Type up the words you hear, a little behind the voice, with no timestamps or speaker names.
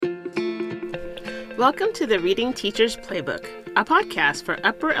Welcome to the Reading Teacher's Playbook, a podcast for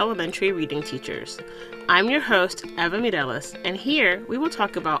upper elementary reading teachers. I'm your host, Eva Mireles, and here we will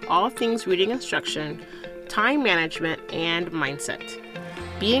talk about all things reading instruction, time management, and mindset.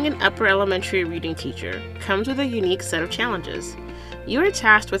 Being an upper elementary reading teacher comes with a unique set of challenges. You are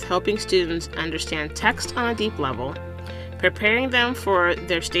tasked with helping students understand text on a deep level, preparing them for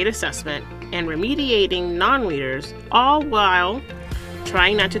their state assessment, and remediating non-readers, all while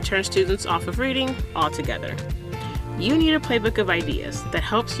trying not to turn students off of reading altogether. You need a playbook of ideas that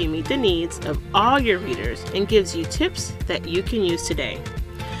helps you meet the needs of all your readers and gives you tips that you can use today.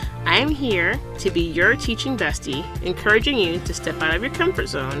 I am here to be your teaching bestie, encouraging you to step out of your comfort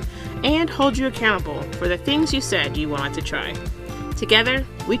zone and hold you accountable for the things you said you wanted to try. Together,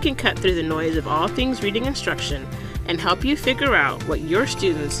 we can cut through the noise of all things reading instruction and help you figure out what your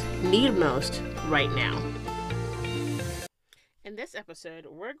students need most right now. In this episode,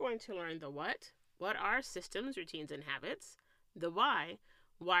 we're going to learn the what are systems, routines, and habits, the why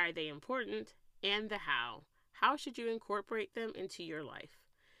are they important, and the how should you incorporate them into your life.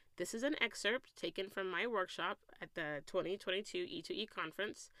 This is an excerpt taken from my workshop at the 2022 E2E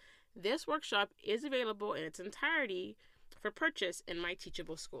conference. This workshop is available in its entirety for purchase in my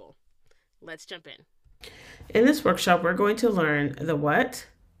Teachable School. Let's jump in. In this workshop, we're going to learn the what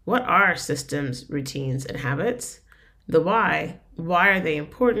are systems, routines, and habits, the why are they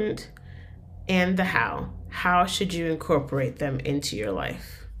important, and the how should you incorporate them into your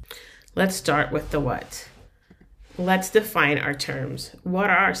life. Let's start with the what. Let's define our terms. What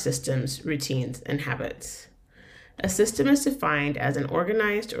are systems, routines, and habits? A system is defined as an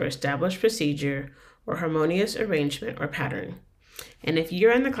organized or established procedure or harmonious arrangement or pattern. And if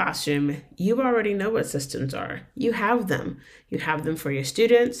you're in the classroom, you already know what systems are. You have them. You have them for your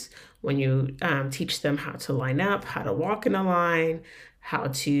students when you teach them how to line up, how to walk in a line, how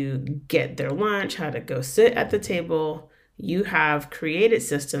to get their lunch, how to go sit at the table. You have created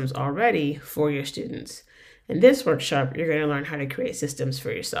systems already for your students. In this workshop, you're going to learn how to create systems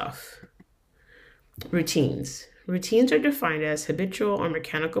for yourself. Routines. Routines are defined as habitual or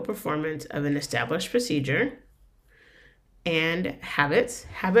mechanical performance of an established procedure. And habits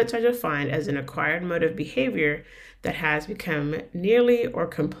are defined as an acquired mode of behavior that has become nearly or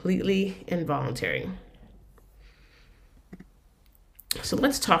completely involuntary. So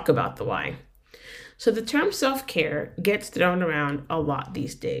let's talk about the why. So the term self-care gets thrown around a lot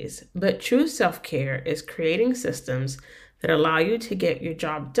these days, but true self-care is creating systems that allow you to get your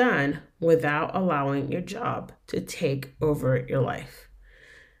job done without allowing your job to take over your life.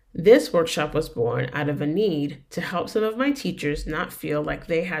 This workshop was born out of a need to help some of my teachers not feel like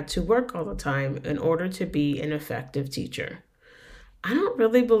they had to work all the time in order to be an effective teacher. I don't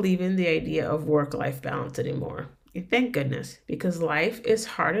really believe in the idea of work-life balance anymore. Thank goodness, because life is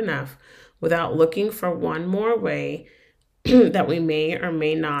hard enough without looking for one more way that we may or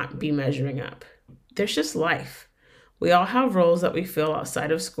may not be measuring up. There's just life. We all have roles that we fill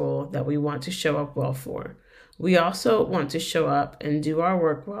outside of school that we want to show up well for. We also want to show up and do our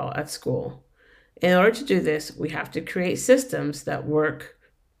work well at school. In order to do this, we have to create systems that work,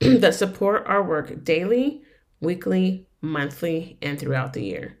 that support our work daily, weekly, monthly, and throughout the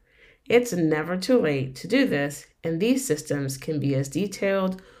year. It's never too late to do this, and these systems can be as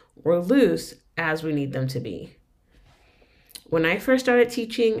detailed or loose as we need them to be. When I first started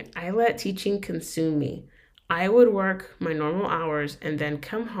teaching, I let teaching consume me. I would work my normal hours and then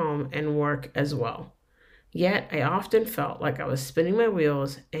come home and work as well. Yet I often felt like I was spinning my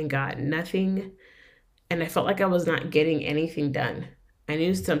wheels and got nothing, and I felt like I was not getting anything done. I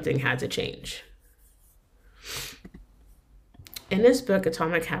knew something had to change. In this book,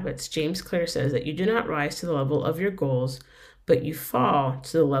 Atomic Habits, James Clear says that you do not rise to the level of your goals, but you fall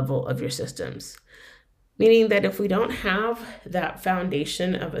to the level of your systems. Meaning that if we don't have that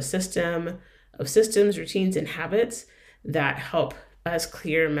foundation of a system, of systems, routines, and habits that help us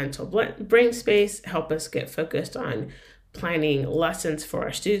clear mental brain space, help us get focused on planning lessons for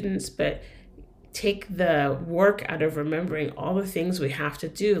our students, but take the work out of remembering all the things we have to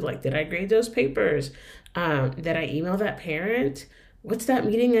do. Like, did I grade those papers? Did I email that parent? What's that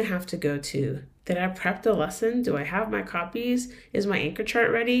meeting I have to go to? Did I prep the lesson? Do I have my copies? Is my anchor chart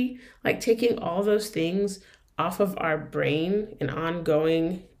ready? Like, taking all those things off of our brain and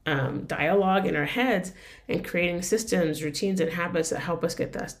ongoing dialogue in our heads and creating systems, routines, and habits that help us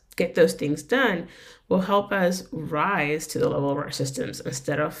get those things done will help us rise to the level of our systems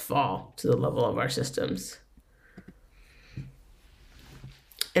instead of fall to the level of our systems.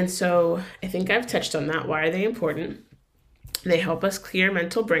 And so I think I've touched on that. Why are they important? They help us clear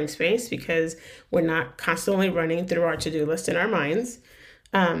mental brain space because we're not constantly running through our to-do list in our minds.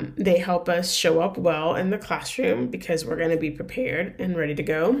 They help us show up well in the classroom because we're going to be prepared and ready to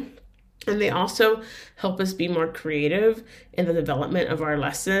go. And they also help us be more creative in the development of our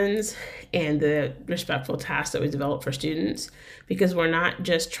lessons and the respectful tasks that we develop for students, because we're not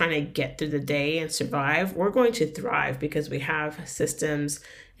just trying to get through the day and survive. We're going to thrive because we have systems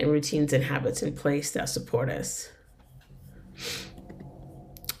and routines and habits in place that support us.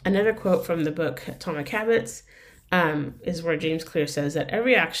 Another quote from the book Atomic Habits is where James Clear says that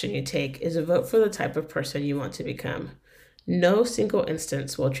every action you take is a vote for the type of person you want to become. No single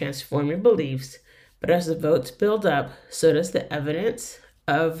instance will transform your beliefs, but as the votes build up, so does the evidence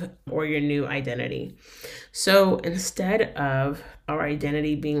of or your new identity. So instead of our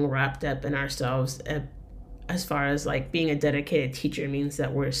identity being wrapped up in ourselves, as far as like being a dedicated teacher means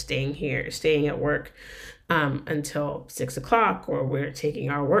that we're staying at work until 6 o'clock, or we're taking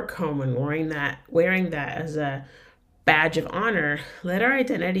our work home and wearing that as a badge of honor, let our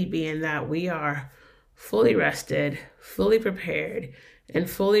identity be in that we are fully rested, fully prepared, and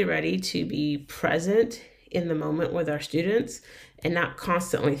fully ready to be present in the moment with our students and not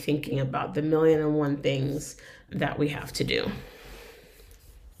constantly thinking about the 1,000,001 things that we have to do.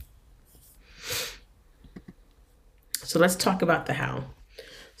 So let's talk about the how.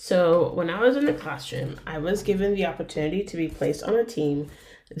 So when I was in the classroom, I was given the opportunity to be placed on a team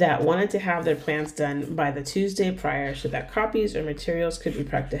that wanted to have their plans done by the Tuesday prior so that copies or materials could be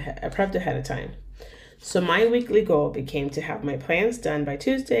prepped ahead of time. So my weekly goal became to have my plans done by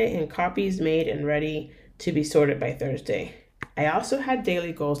Tuesday and copies made and ready to be sorted by Thursday. I also had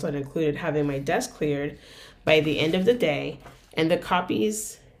daily goals that included having my desk cleared by the end of the day and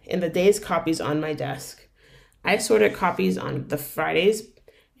the day's copies on my desk. I sorted copies on the Fridays,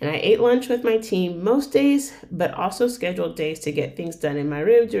 and I ate lunch with my team most days, but also scheduled days to get things done in my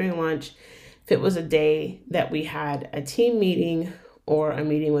room during lunch if it was a day that we had a team meeting or a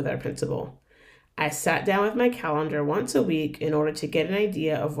meeting with our principal. I sat down with my calendar once a week in order to get an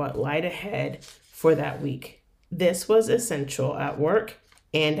idea of what lied ahead for that week. This was essential at work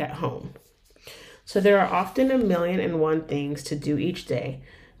and at home. So there are often 1,000,001 things to do each day,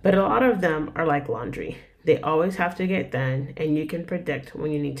 but a lot of them are like laundry. They always have to get done, and you can predict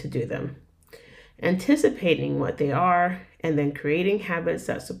when you need to do them. Anticipating what they are and then creating habits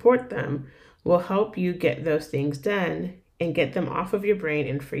that support them will help you get those things done and get them off of your brain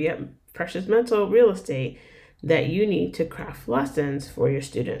and free up precious mental real estate that you need to craft lessons for your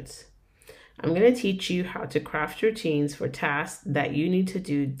students. I'm going to teach you how to craft routines for tasks that you need to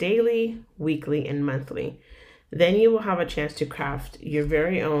do daily, weekly, and monthly. Then you will have a chance to craft your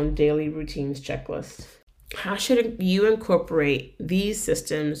very own daily routines checklist. How should you incorporate these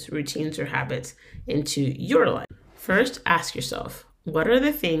systems, routines, or habits into your life? First, ask yourself, what are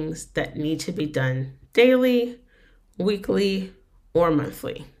the things that need to be done daily, weekly, or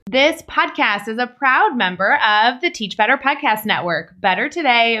monthly? This podcast is a proud member of the Teach Better Podcast Network. Better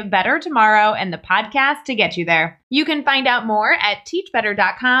today, better tomorrow, and the podcast to get you there. You can find out more at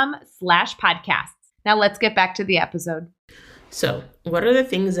teachbetter.com/podcasts. Now let's get back to the episode. So, what are the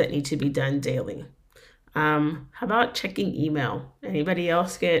things that need to be done daily? How about checking email? Anybody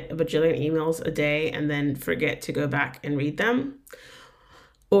else get a bajillion emails a day and then forget to go back and read them?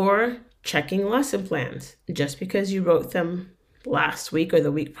 Or checking lesson plans. Just because you wrote them last week or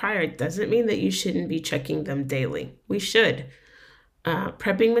the week prior doesn't mean that you shouldn't be checking them daily. We should.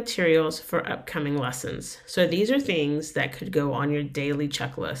 Prepping materials for upcoming lessons. So these are things that could go on your daily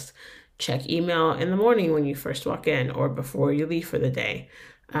checklist. Check email in the morning when you first walk in or before you leave for the day.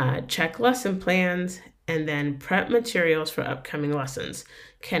 Check lesson plans and then prep materials for upcoming lessons.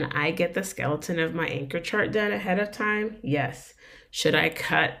 Can I get the skeleton of my anchor chart done ahead of time? Yes. Should I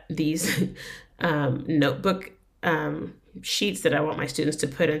cut these notebook sheets that I want my students to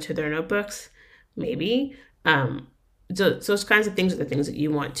put into their notebooks? Maybe. So those kinds of things are the things that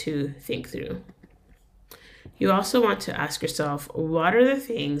you want to think through. You also want to ask yourself, what are the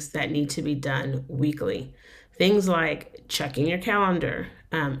things that need to be done weekly? Things like checking your calendar.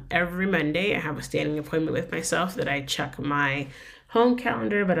 Every Monday, I have a standing appointment with myself that I check my home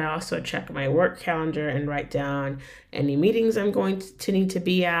calendar, but I also check my work calendar and write down any meetings I'm going to need to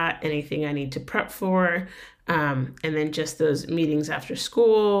be at, anything I need to prep for, and then just those meetings after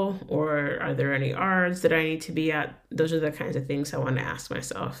school, or are there any ARDs that I need to be at? Those are the kinds of things I want to ask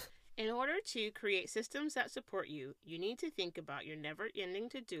myself. In order to create systems that support you, you need to think about your never-ending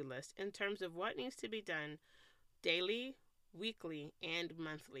to-do list in terms of what needs to be done daily, weekly, and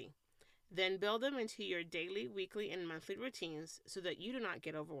monthly. Then build them into your daily, weekly, and monthly routines so that you do not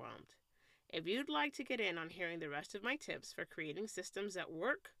get overwhelmed. If you'd like to get in on hearing the rest of my tips for creating systems that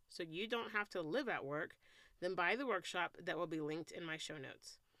work so you don't have to live at work, then buy the workshop that will be linked in my show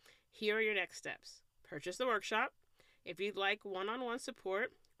notes. Here are your next steps. Purchase the workshop. If you'd like one-on-one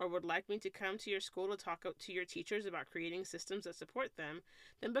support or would like me to come to your school to talk to your teachers about creating systems that support them,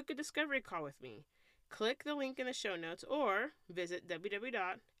 then book a discovery call with me. Click the link in the show notes or visit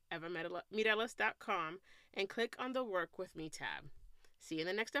www.evamiedellis.com and click on the Work With Me tab. See you in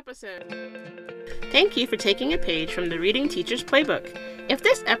the next episode. Thank you for taking a page from the Reading Teacher's Playbook. If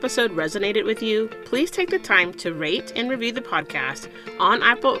this episode resonated with you, please take the time to rate and review the podcast on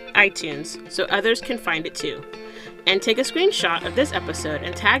Apple iTunes so others can find it too. And take a screenshot of this episode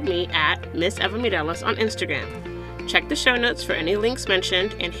and tag me at Miss Eva Miedellis on Instagram. Check the show notes for any links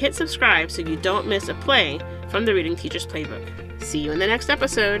mentioned and hit subscribe so you don't miss a play from the Reading Teacher's Playbook. See you in the next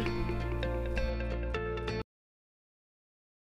episode.